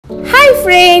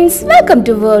friends, welcome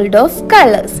to World of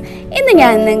Colors. ഇന്ന്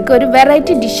ഞാൻ നിങ്ങൾക്ക് ഒരു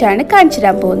വെറൈറ്റി ഡിഷാണ് കാണിച്ചു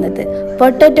തരാൻ പോകുന്നത്.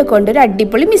 പൊട്ടറ്റോ കൊണ്ടൊരു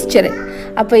അടിപൊളി മിക്സ്ചർ.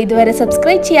 അപ്പോൾ ഇതുവരെ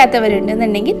സബ്സ്ക്രൈബ്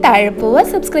ചെയ്യാത്തവരുണ്ടെന്നുണ്ടെങ്കിൽ താഴെ പോവുക,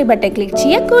 സബ്സ്ക്രൈബ് ബട്ടൺ ക്ലിക്ക്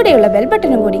ചെയ്യുക, കൂടെയുള്ള ബെൽ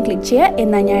ബട്ടണും കൂടി ക്ലിക്ക് ചെയ്യുക.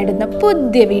 എന്നാൽ ഞാൻ ഇടുന്ന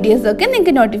പുതിയ വീഡിയോസൊക്കെ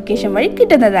നിങ്ങൾക്ക് നോട്ടിഫിക്കേഷൻ വഴി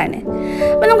കിട്ടുന്നതാണ്.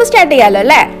 അപ്പോൾ നമുക്ക് സ്റ്റാർട്ട് ചെയ്യാമല്ലോ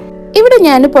അല്ലേ? ഇവിടെ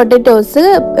ഞാൻ പൊട്ടറ്റോസ്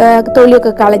തൊലിയൊക്കെ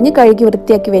കളഞ്ഞ് കഴുകി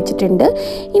വൃത്തിയാക്കി വെച്ചിട്ടുണ്ട്.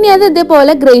 ഇനി അത്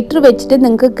ഇതേപോലെ ഗ്രേറ്റർ വെച്ചിട്ട്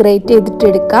നിങ്ങൾക്ക് ഗ്രേറ്റ് ചെയ്തിട്ട്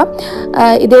എടുക്കാം.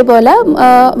 ഇതേപോലെ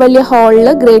വലിയ ഹോളിൽ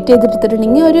ഗ്രേറ്റ്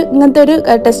ചെയ്തിട്ടെടുത്തിട്ടുണ്ടെങ്കിൽ ഇങ്ങനത്തെ ഒരു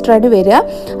ടെസ്റ്ററാണ് വരിക.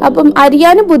 അപ്പം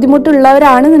അരിയാനും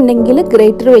ബുദ്ധിമുട്ടുള്ളവരാണെന്നുണ്ടെങ്കിൽ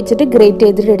ഗ്രേറ്റർ വെച്ചിട്ട് ഗ്രേറ്റ്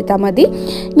ചെയ്തിട്ട് എടുത്താൽ മതി.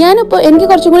 ഞാനിപ്പോൾ എനിക്ക്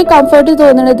കുറച്ചും കൂടി കംഫർട്ട്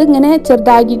തോന്നുന്നത് ഇങ്ങനെ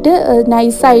ചെറുതാക്കിയിട്ട്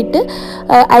നൈസായിട്ട്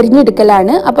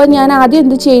അരിഞ്ഞെടുക്കലാണ്. അപ്പോൾ ഞാൻ ആദ്യം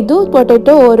എന്ത് ചെയ്തു,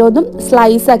 പൊട്ടറ്റോ ഓരോന്നും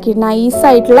സ്ലൈസ് ആക്കി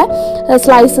നൈസായിട്ടുള്ള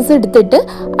സ്ലൈസസ് എടുത്തിട്ട്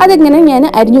അതെങ്ങനെ ഞാൻ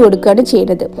അരിഞ്ഞു കൊടുക്കുകയാണ്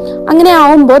ചെയ്യുന്നത്. അങ്ങനെ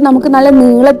ആവുമ്പോൾ നമുക്ക് നല്ല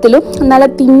നീളത്തിലും നല്ല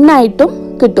തിന്നായിട്ടും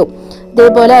കിട്ടും.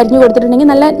 ഇതേപോലെ അരിഞ്ഞു കൊടുത്തിട്ടുണ്ടെങ്കിൽ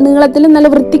നല്ല നീളത്തിലും നല്ല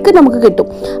വൃത്തിക്ക് നമുക്ക് കിട്ടും.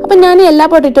 അപ്പം ഞാൻ എല്ലാ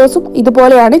പൊട്ടറ്റോസും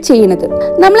ഇതുപോലെയാണ് ചെയ്യുന്നത്.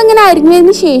 നമ്മളിങ്ങനെ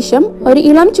അരിഞ്ഞതിന് ശേഷം ഒരു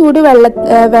ഇളം ചൂട്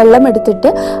വെള്ളം എടുത്തിട്ട്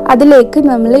അതിലേക്ക്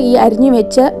നമ്മൾ ഈ അരിഞ്ഞു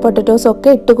വെച്ച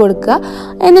പൊട്ടറ്റോസൊക്കെ ഇട്ട് കൊടുക്കുക.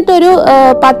 എന്നിട്ടൊരു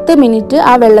 10 മിനിറ്റ്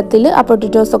ആ വെള്ളത്തിൽ ആ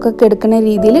പൊട്ടറ്റോസൊക്കെ കിടക്കുന്ന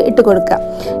രീതിയിൽ ഇട്ട് കൊടുക്കുക.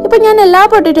 ഇപ്പം ഞാൻ എല്ലാ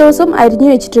പൊട്ടറ്റോസും അരിഞ്ഞു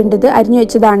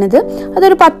വെച്ചതാണിത്.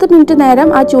 അതൊരു 10 മിനിറ്റ് നേരം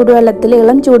ആ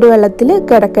ഇളം ചൂടുവെള്ളത്തിൽ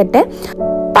കിടക്കട്ടെ.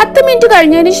 10 മിനിറ്റ്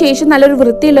കഴിഞ്ഞതിന് ശേഷം നല്ലൊരു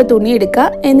വൃത്തിയുള്ള തുണി എടുക്കുക.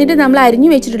 എന്നിട്ട് നമ്മൾ അരിഞ്ഞു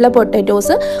വെച്ചിട്ടുള്ള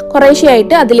പൊട്ടറ്റോസ്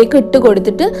കുറേശ്ശെയായിട്ട് അതിലേക്ക് ഇട്ട്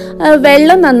കൊടുത്തിട്ട്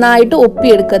വെള്ളം നന്നായിട്ട്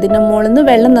ഒപ്പിയെടുക്കുക. അതിൻ്റെ മുകളിൽ നിന്ന്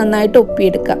വെള്ളം നന്നായിട്ട്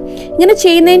ഒപ്പിയെടുക്കുക. ഇങ്ങനെ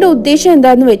ചെയ്യുന്നതിൻ്റെ ഉദ്ദേശം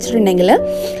എന്താണെന്ന് വെച്ചിട്ടുണ്ടെങ്കിൽ,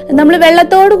 നമ്മൾ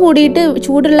വെള്ളത്തോട് കൂടിയിട്ട്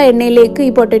ചൂടുള്ള എണ്ണയിലേക്ക്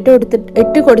ഈ പൊട്ടറ്റോ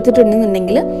ഇട്ട്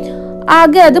കൊടുത്തിട്ടുണ്ടെന്നുണ്ടെങ്കിൽ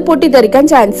ആകെ അത് പൊട്ടിത്തെറിക്കാൻ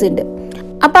ചാൻസ് ഉണ്ട്.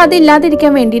 അപ്പോൾ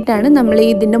അതില്ലാതിരിക്കാൻ വേണ്ടിയിട്ടാണ് നമ്മൾ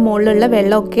ഇതിൻ്റെ മുകളിലുള്ള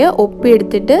വെള്ളമൊക്കെ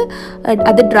ഒപ്പിയെടുത്തിട്ട്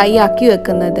അത് ഡ്രൈ ആക്കി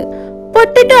വെക്കുന്നത്.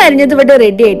 പൊട്ടറ്റോ അരിഞ്ഞത് ഇവിടെ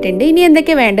റെഡി ആയിട്ടുണ്ട്. ഇനി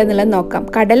എന്തൊക്കെ വേണ്ടതെന്നുള്ളത് നോക്കാം.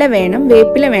 കടല വേണം,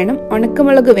 വേപ്പില വേണം,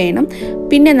 ഉണക്കമുളക് വേണം,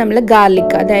 പിന്നെ നമ്മൾ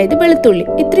ഗാർലിക് അതായത് വെളുത്തുള്ളി,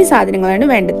 ഇത്രയും സാധനങ്ങളാണ്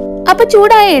വേണ്ടത്. അപ്പോൾ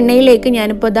ചൂടായ എണ്ണയിലേക്ക്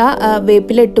ഞാനിപ്പോൾ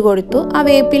വേപ്പില ഇട്ട് കൊടുത്തു. ആ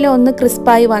വേപ്പില ഒന്ന്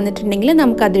ക്രിസ്പായി വന്നിട്ടുണ്ടെങ്കിൽ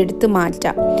നമുക്കതെടുത്ത്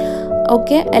മാറ്റാം.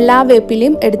 ഓക്കെ, എല്ലാ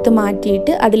വേപ്പിലയും എടുത്ത്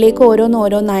മാറ്റിയിട്ട് അതിലേക്ക്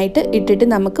ഓരോന്നായിട്ട് ഇട്ടിട്ട്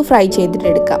നമുക്ക് ഫ്രൈ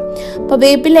ചെയ്തിട്ടെടുക്കാം. അപ്പോൾ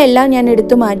വേപ്പില എല്ലാം ഞാൻ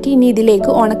എടുത്ത് മാറ്റി. ഇനി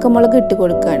ഇതിലേക്ക് ഉണക്കമുളക് ഇട്ട്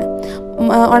കൊടുക്കുകയാണ്.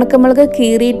 ഉണക്കമുളക്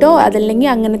കീറിയിട്ടോ അതല്ലെങ്കിൽ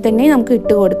അങ്ങനെ തന്നെ നമുക്ക്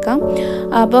ഇട്ട് കൊടുക്കാം.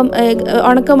 അപ്പം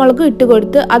ഉണക്കമുളക് ഇട്ട്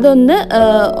കൊടുത്ത് അതൊന്ന്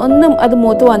അത്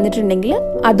മൂത്ത് വന്നിട്ടുണ്ടെങ്കിൽ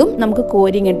അതും നമുക്ക്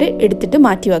കോരിങ്ങിട്ട് എടുത്തിട്ട്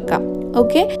മാറ്റി വെക്കാം.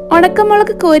 ഓക്കെ,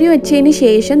 ഉണക്കമുളക് കോരി വെച്ചതിന്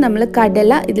ശേഷം നമ്മൾ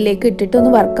കടല ഇതിലേക്ക് ഇട്ടിട്ട്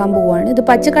ഒന്ന് വറുക്കാൻ പോവുകയാണ്. ഇത്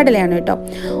പച്ചക്കടലയാണ് കേട്ടോ.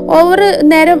 ഓവർ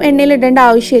നേരം എണ്ണയിൽ ഇടേണ്ട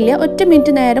ആവശ്യമില്ല. 1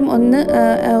 മിനിറ്റ് നേരം ഒന്ന്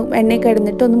എണ്ണയിൽ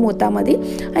കിടന്നിട്ട് ഒന്ന് മൂത്താൽ മതി.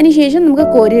 അതിനുശേഷം നമുക്ക്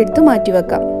കോരി എടുത്ത് മാറ്റി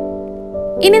വെക്കാം.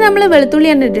 ഇനി നമ്മൾ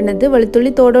വെളുത്തുള്ളിയാണ് ഇടുന്നത്. വെളുത്തുള്ളി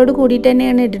തോടോട് കൂടിയിട്ട്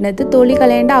തന്നെയാണ് ഇടുന്നത്. തൊലി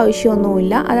കളയേണ്ട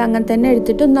ആവശ്യമൊന്നുമില്ല. അത് അങ്ങനെ തന്നെ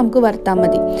എടുത്തിട്ട് ഒന്ന് നമുക്ക് വറുത്താൽ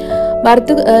മതി.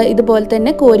 വറുത്ത് ഇതുപോലെ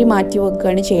തന്നെ കോരി മാറ്റി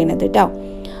വെക്കുകയാണ് ചെയ്യണത് കേട്ടോ.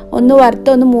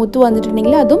 ഒന്ന് മൂത്ത്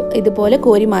വന്നിട്ടുണ്ടെങ്കിൽ അതും ഇതുപോലെ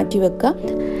കോരി മാറ്റി വെക്കുക.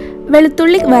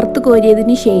 വെളുത്തുള്ളി വറുത്ത്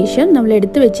കോരിയതിന് ശേഷം നമ്മൾ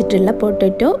എടുത്ത് വെച്ചിട്ടുള്ള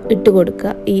പൊട്ടറ്റോ ഇട്ട്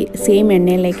കൊടുക്കുക. ഈ സെയിം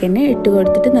എണ്ണയിലേക്ക് തന്നെ ഇട്ട്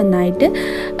കൊടുത്തിട്ട് നന്നായിട്ട്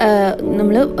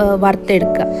നമ്മൾ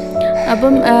വറുത്തെടുക്കുക.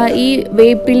 അപ്പം ഈ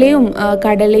വേപ്പിലയും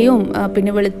കടലയും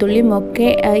പിന്നെ വെളുത്തുള്ളിയും ഒക്കെ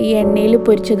ഈ എണ്ണയിൽ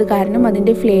പൊരിച്ചത് കാരണം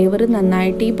അതിൻ്റെ ഫ്ലേവർ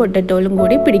നന്നായിട്ട് ഈ പൊട്ടറ്റോയിലും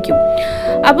കൂടി പിടിക്കും.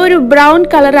 അപ്പോൾ ഒരു ബ്രൗൺ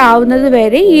കളർ ആവുന്നത്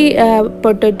വരെ ഈ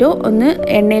പൊട്ടറ്റോ ഒന്ന്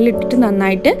എണ്ണയിലിട്ടിട്ട്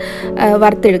നന്നായിട്ട്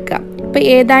വറുത്തെടുക്കുക. അപ്പോൾ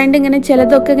ഏതാണ്ട് ഇങ്ങനെ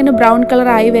ചിലതൊക്കെ ഇങ്ങനെ ബ്രൗൺ കളർ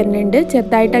ആയി വരുന്നുണ്ട്,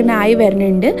 ചെറുതായിട്ട് അങ്ങനെ ആയി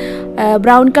വരുന്നുണ്ട്.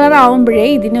 ബ്രൗൺ കളർ ആവുമ്പോഴേ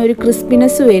ഇതിനൊരു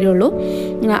ക്രിസ്പിനെസ് വരുള്ളൂ.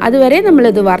 അതുവരെ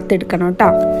നമ്മളിത് വറുത്തെടുക്കണം കേട്ടോ.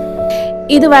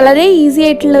 ഇത് വളരെ ഈസി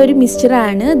ആയിട്ടുള്ള ഒരു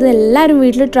മിക്സ്ചറാണ്. ഇത് എല്ലാവരും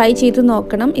വീട്ടിൽ ട്രൈ ചെയ്ത്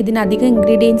നോക്കണം. ഇതിനധികം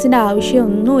ഇൻഗ്രീഡിയൻസിൻ്റെ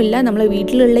ആവശ്യമൊന്നുമില്ല. നമ്മൾ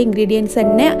വീട്ടിലുള്ള ഇൻഗ്രീഡിയൻസ്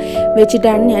തന്നെ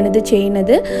വെച്ചിട്ടാണ് ഞാനിത്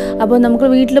ചെയ്യുന്നത്. അപ്പോൾ നമുക്ക്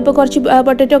വീട്ടിലിപ്പോൾ കുറച്ച്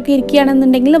പൊട്ടറ്റോ ഒക്കെ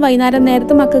ഇരിക്കുകയാണെന്നുണ്ടെങ്കിൽ വൈകുന്നേരം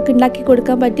നേരത്തെ മക്കൾക്ക് ഉണ്ടാക്കി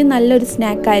കൊടുക്കാൻ പറ്റിയ നല്ലൊരു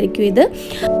സ്നാക്കായിരിക്കും ഇത്.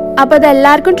 അപ്പോൾ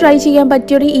അതെല്ലാവർക്കും ട്രൈ ചെയ്യാൻ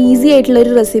പറ്റിയൊരു ഈസി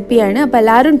ആയിട്ടുള്ളൊരു റെസിപ്പിയാണ്. അപ്പോൾ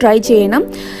എല്ലാവരും ട്രൈ ചെയ്യണം.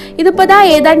 ഇതിപ്പോൾ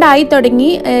ഏതാണ്ട് ആയി തുടങ്ങി,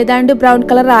 ഏതാണ്ട് ബ്രൗൺ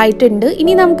കളർ ആയിട്ടുണ്ട്.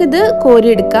 ഇനി നമുക്കിത്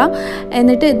കോരിയെടുക്കാം.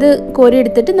 എന്നിട്ട് ഇത്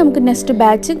കോരിയെടുത്തിട്ട് നമുക്ക് നെക്സ്റ്റ്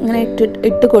ബാച്ച് ഇങ്ങനെ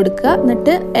ഇട്ട് കൊടുക്കുക.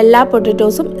 എന്നിട്ട് എല്ലാ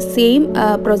പൊട്ടറ്റോസും സെയിം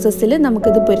പ്രോസസ്സിൽ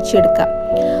നമുക്കിത് പൊരിച്ചെടുക്കാം.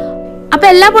 അപ്പോൾ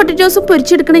എല്ലാ പൊട്ടറ്റോസും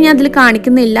പൊരിച്ചെടുക്കണം ഞാൻ അതിൽ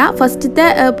കാണിക്കുന്നില്ല. ഫസ്റ്റത്തെ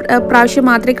പ്രാവശ്യം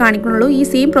മാത്രമേ കാണിക്കുന്നുള്ളൂ. ഈ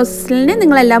സെയിം പ്രോസസ്സിൽ തന്നെ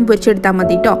നിങ്ങളെല്ലാം പൊരിച്ചെടുത്താൽ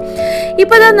മതി കേട്ടോ.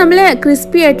 ഇപ്പോൾ നമ്മൾ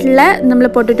ക്രിസ്പി ആയിട്ടുള്ള നമ്മൾ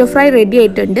പൊട്ടറ്റോ ഫ്രൈ റെഡി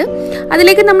ആയിട്ടുണ്ട്.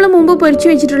 അതിലേക്ക് നമ്മൾ മുമ്പ് പൊരിച്ചു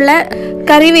വെച്ചിട്ടുള്ള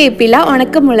കറിവേപ്പില,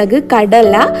 ഉണക്കമുളക്,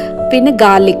 കടല, പിന്നെ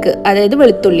ഗാർലിക് അതായത്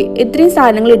വെളുത്തുള്ളി, ഇത്രയും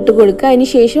സാധനങ്ങൾ ഇട്ട് കൊടുക്കുക. അതിന്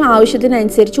ശേഷം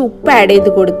ആവശ്യത്തിനനുസരിച്ച് ഉപ്പ് ആഡ്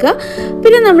ചെയ്ത് കൊടുക്കുക.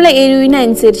 പിന്നെ നമ്മൾ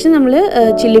എരിവിനനുസരിച്ച് നമ്മൾ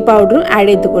ചില്ലി പൗഡറും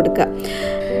ആഡ് ചെയ്ത് കൊടുക്കുക.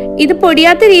 ഇത്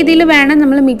പൊടിയാത്ത രീതിയിൽ വേണം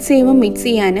നമ്മൾ മിക്സ് ചെയ്യുമ്പോൾ മിക്സ്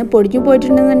ചെയ്യാൻ. പൊടിഞ്ഞു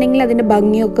പോയിട്ടുണ്ടെന്നുണ്ടെങ്കിൽ അതിൻ്റെ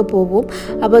ഭംഗിയൊക്കെ പോകും.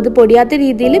 അപ്പോൾ അത് പൊടിയാത്ത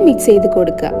രീതിയിൽ മിക്സ് ചെയ്ത്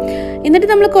കൊടുക്കുക. എന്നിട്ട്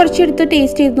നമ്മൾ കുറച്ചെടുത്ത്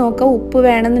ടേസ്റ്റ് ചെയ്ത് നോക്കാം. ഉപ്പ്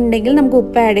വേണമെന്നുണ്ടെങ്കിൽ നമുക്ക്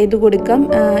ഉപ്പ് ആഡ് ചെയ്ത് കൊടുക്കാം.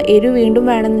 എരിവ് വീണ്ടും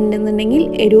വേണമെന്നുണ്ടെന്നുണ്ടെങ്കിൽ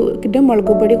എരിവിൻ്റെ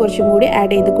മുളക് പൊടി കുറച്ചും കൂടി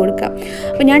ആഡ് ചെയ്ത് കൊടുക്കാം.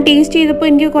 അപ്പോൾ ഞാൻ ടേസ്റ്റ് ചെയ്തപ്പോൾ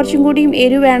എനിക്ക് കുറച്ചും കൂടി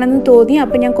എരിവ് വേണമെന്ന് തോന്നി.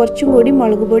 അപ്പോൾ ഞാൻ കുറച്ചും കൂടി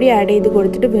മുളക് പൊടി ആഡ് ചെയ്ത്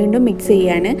കൊടുത്തിട്ട് വീണ്ടും മിക്സ്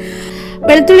ചെയ്യാണ്.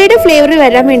 വെളുത്തുള്ളിയുടെ ഫ്ലേവർ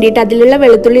വരാൻ വേണ്ടിയിട്ട് അതിലുള്ള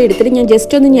വെളുത്തുള്ളി എടുത്തിട്ട് ഞാൻ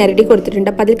ജസ്റ്റ് ഒന്ന് ഞെരടി കൊടുത്തിട്ടുണ്ട്.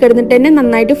 അപ്പോൾ അതിൽ കിടന്നിട്ട് തന്നെ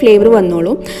നന്നായിട്ട് ഫ്ലേവർ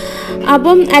വന്നോളും.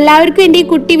 അപ്പം എല്ലാവർക്കും എൻ്റെ ഈ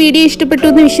കുട്ടി വീഡിയോ ഇഷ്ടപ്പെട്ടു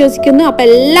എന്ന് വിശ്വസിക്കുന്നു. അപ്പോൾ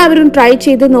എല്ലാവരും ട്രൈ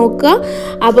ചെയ്ത് നോക്കുക.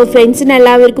 അപ്പോൾ ഫ്രണ്ട്സിന്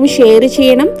എല്ലാവർക്കും ഷെയർ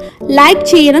ചെയ്യണം, ലൈക്ക്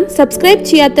ചെയ്യണം, സബ്സ്ക്രൈബ്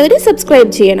ചെയ്യാത്തവർ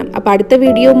സബ്സ്ക്രൈബ് ചെയ്യണം. അപ്പോൾ അടുത്ത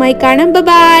വീഡിയോയുമായി കാണാം.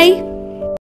 ബൈ.